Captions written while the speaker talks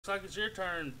Looks like it's your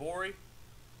turn, Bori.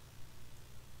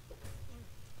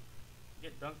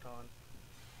 Get dunked on.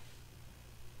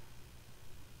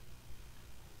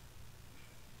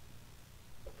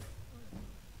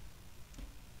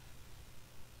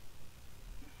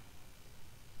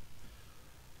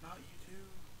 Not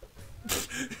you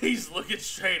too. He's looking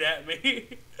straight at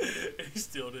me. He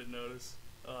still didn't notice.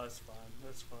 Oh, that's fine.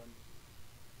 That's fun.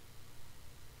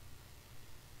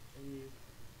 And you...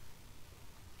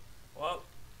 Well,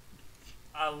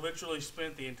 I literally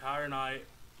spent the entire night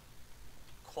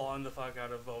clawing the fuck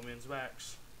out of Vomian's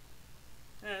backs.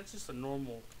 Yeah, it's just a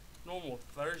normal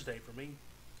Thursday for me.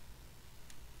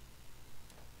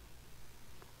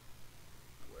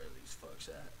 Where are these fucks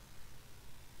at?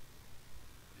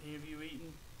 Any of you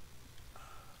eating?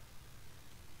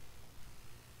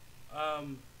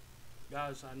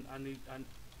 Guys,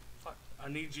 I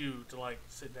need you to like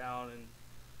sit down and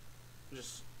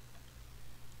just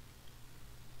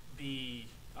be,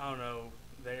 I don't know,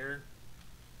 there,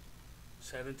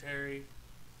 sedentary,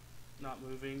 not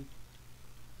moving.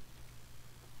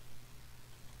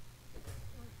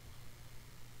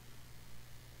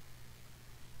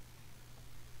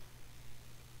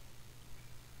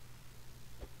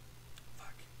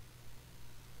 Fuck.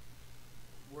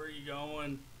 Where are you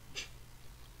going?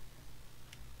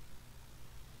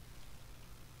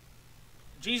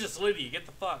 Jesus, Lydia, get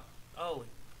the fuck. Holy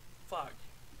fuck.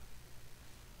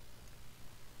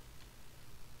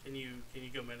 Can you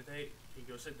go meditate? Can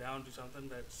you go sit down, do something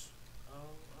that's... Oh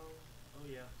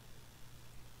yeah.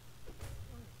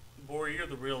 Bori, you're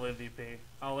the real MVP.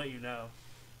 I'll let you know.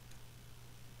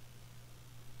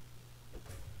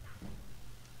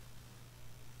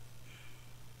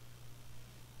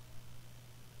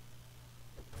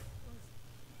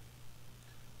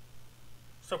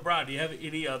 So, Brian, do you have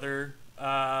any other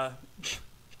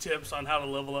tips on how to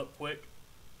level up quick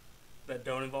that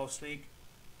don't involve sneak?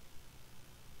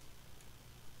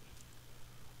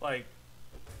 Like,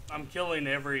 I'm killing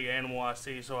every animal I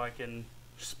see so I can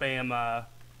spam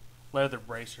leather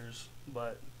bracers,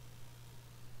 but...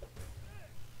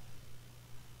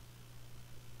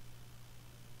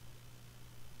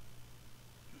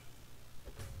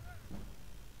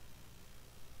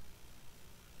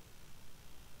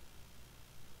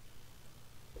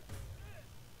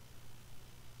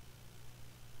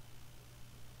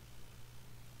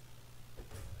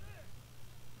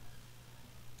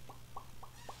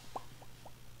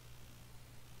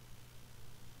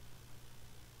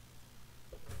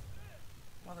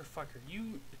 Motherfucker,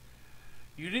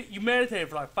 you meditated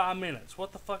for like 5 minutes.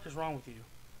 What the fuck is wrong with you?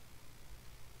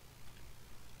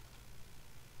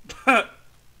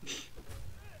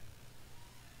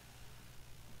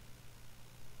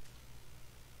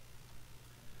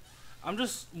 I'm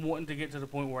just wanting to get to the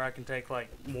point where I can take like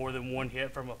more than one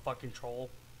hit from a fucking troll.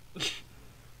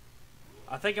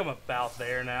 I think I'm about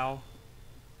there now.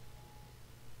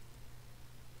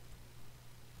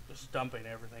 Just dumping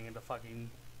everything into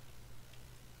fucking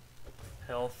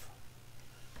health.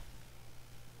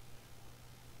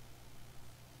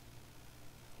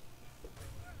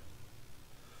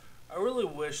 I really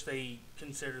wish they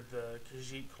considered the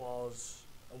Khajiit claws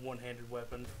a one-handed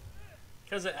weapon,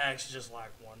 because it acts just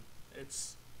like one.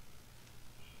 It's...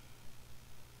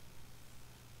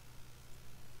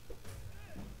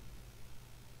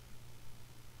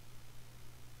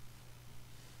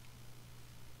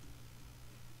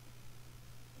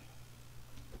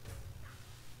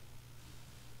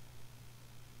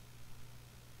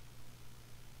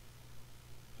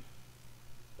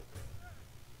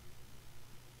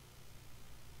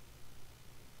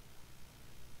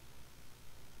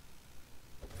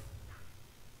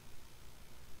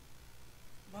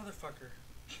 Motherfucker.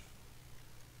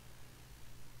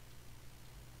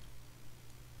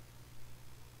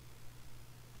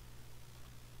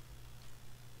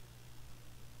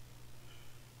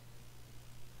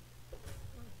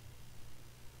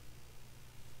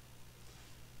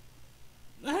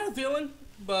 I had a feeling,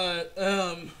 but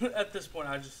at this point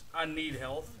I need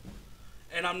health,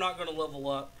 and I'm not gonna level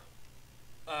up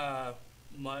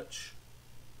much.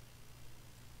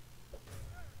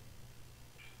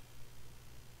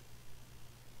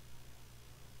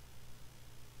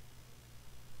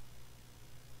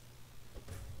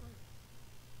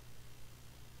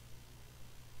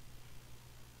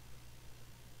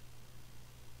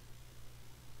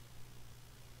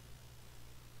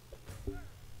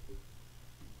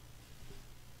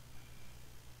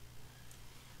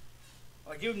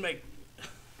 Like, it would make...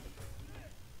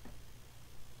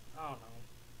 I don't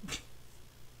know.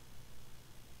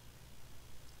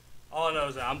 All I know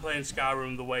is that I'm playing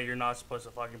Skyrim the way you're not supposed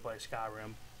to fucking play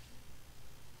Skyrim.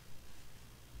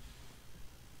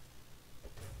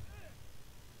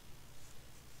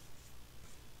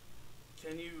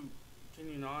 Can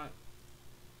you not?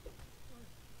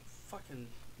 Fucking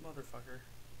motherfucker.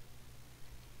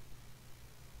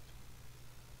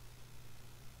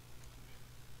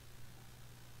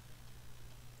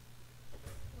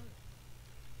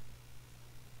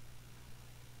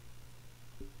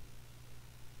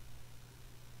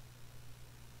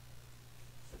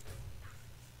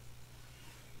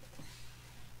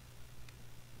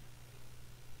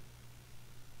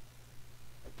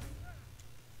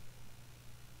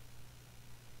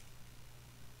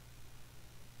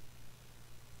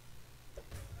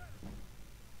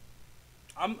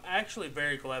 I'm actually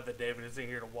very glad that David isn't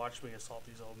here to watch me assault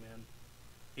these old men.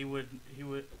 He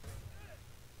would.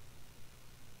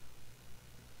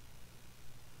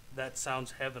 That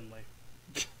sounds heavenly.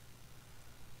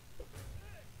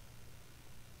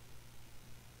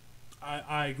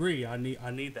 I agree. I need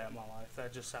that in my life.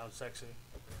 That just sounds sexy.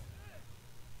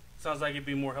 Sounds like it'd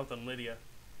be more help than Lydia.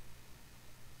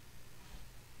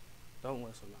 Don't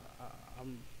listen.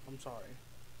 I'm sorry,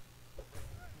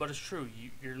 but it's true.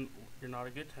 You're not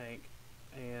a good tank,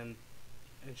 and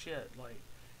shit. Like,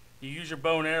 you use your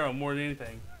bow and arrow more than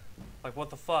anything. Like,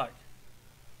 what the fuck?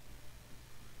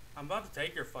 I'm about to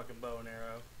take your fucking bow and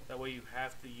arrow. That way you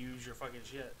have to use your fucking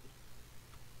shit.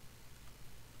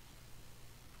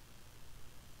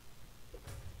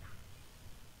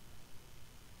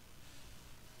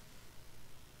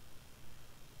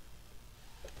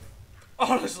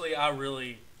 Honestly, I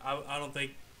don't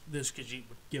think this Khajiit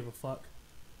would give a fuck.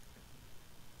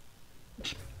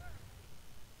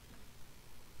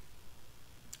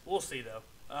 We'll see, though.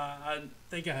 I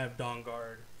think I have Dawn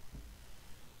Guard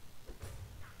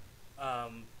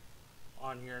on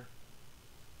here.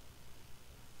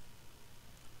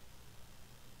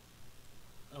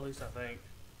 At least I think.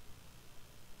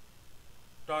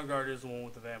 Dawn Guard is the one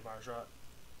with the vampire shot.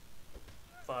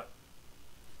 Fuck.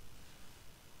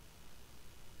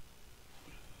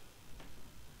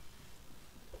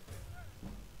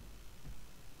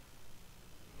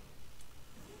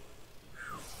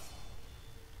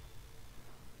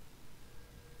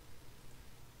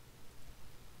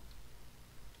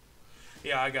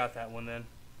 Yeah, I got that one then.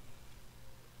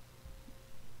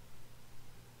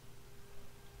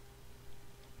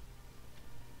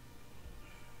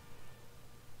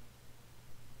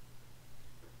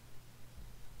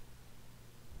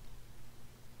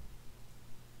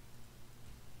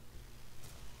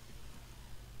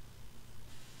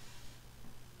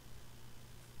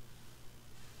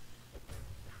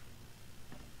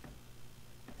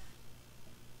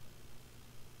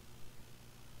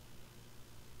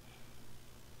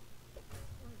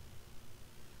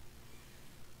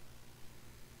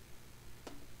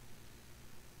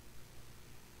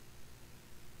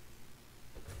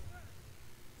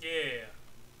 Yeah.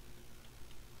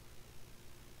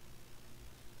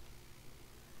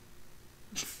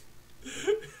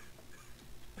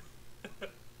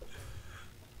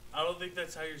 I don't think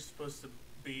that's how you're supposed to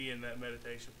be in that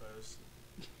meditation pose.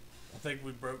 I think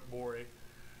we broke Bori.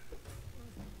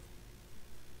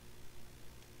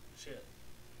 Shit.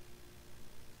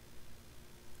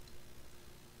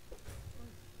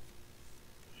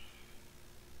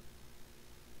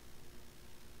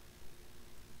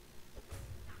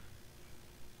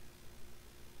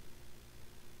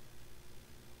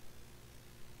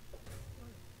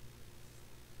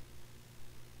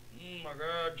 Oh my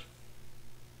god.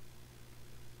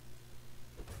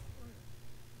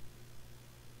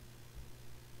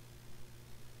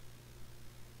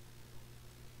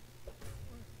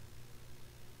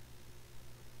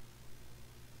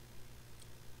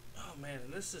 Oh man,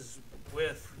 and this is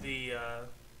with the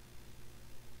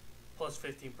plus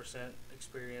 15%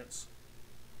 experience.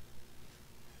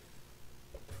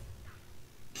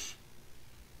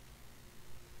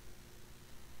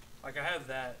 Like, I have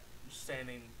that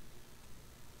standing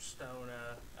stone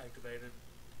activated.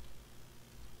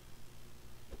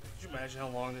 Could you imagine how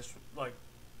long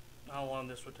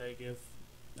this would take if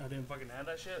I didn't fucking have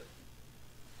that shit?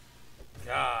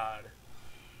 God.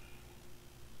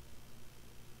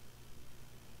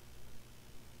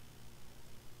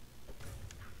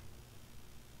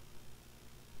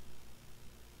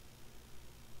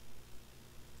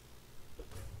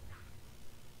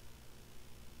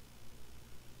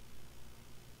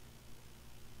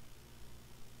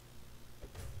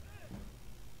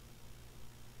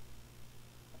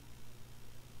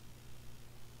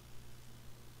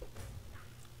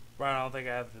 Right, I don't think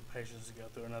I have the patience to go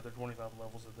through another 25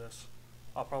 levels of this.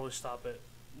 I'll probably stop it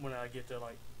when I get to,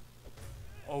 like,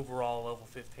 overall level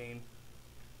 15.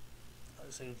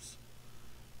 That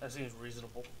seems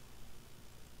reasonable.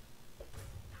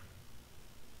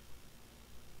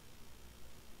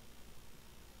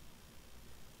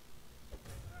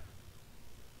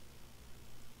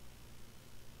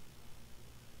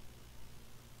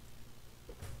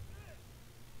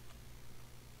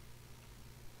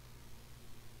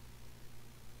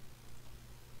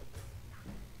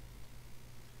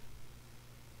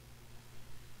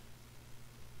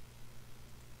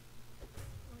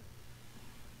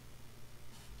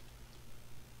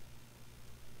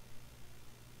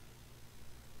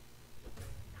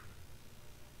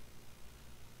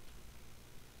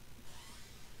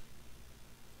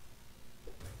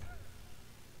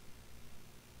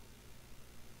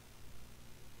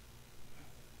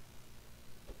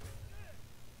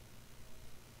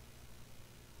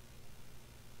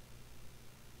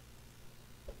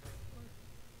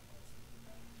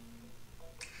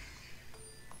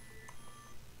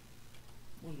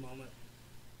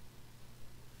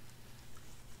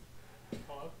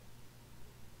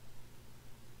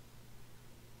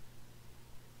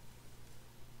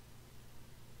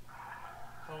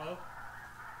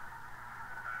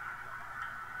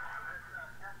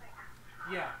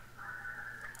 Yeah.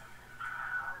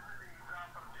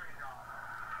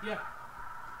 Yeah.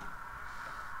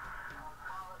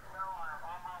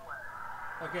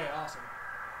 Okay, awesome.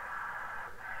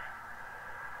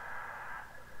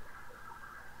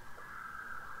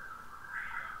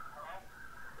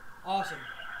 Awesome.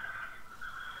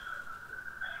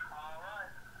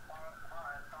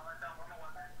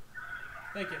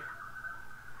 Thank you.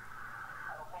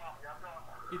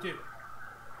 You too.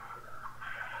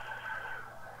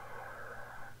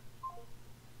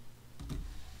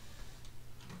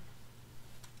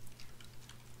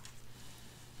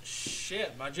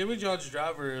 Shit, my Jimmy John's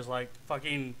driver is like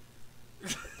fucking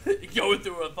going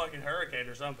through a fucking hurricane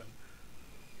or something.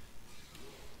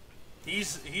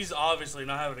 He's obviously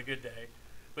not having a good day,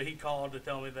 but he called to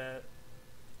tell me that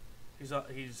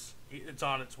it's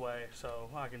on its way, so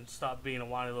I can stop being a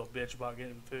whiny little bitch about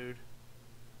getting food.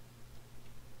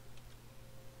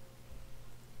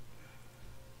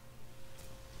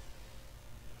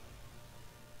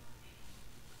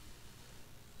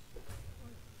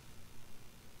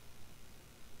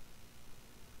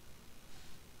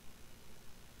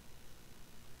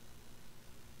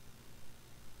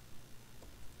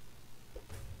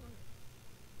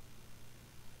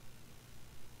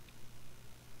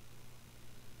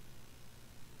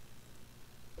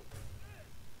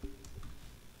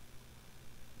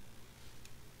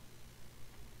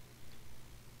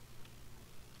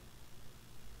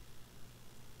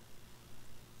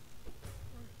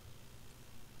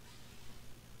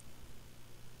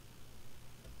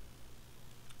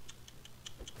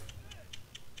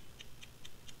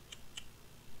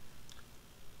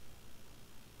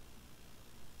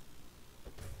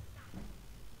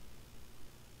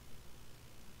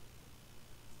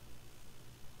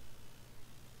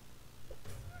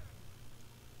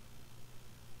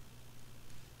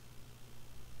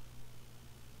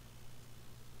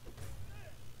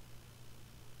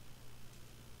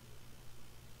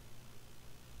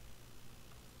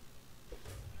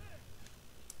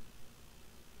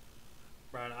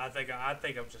 Brian, I think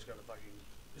I'm just gonna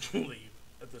fucking leave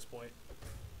at this point.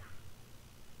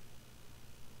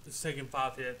 It's taking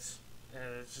 5 hits, and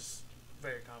it's just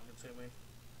very time consuming.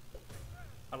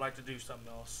 I'd like to do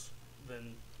something else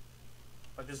than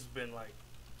like this has been like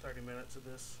 30 minutes of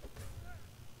this.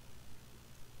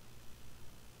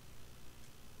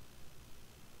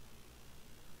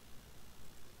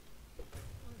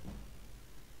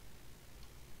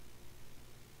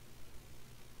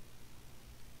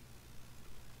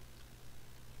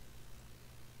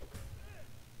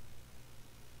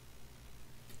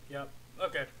 Yep.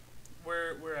 Okay.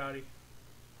 We're outie.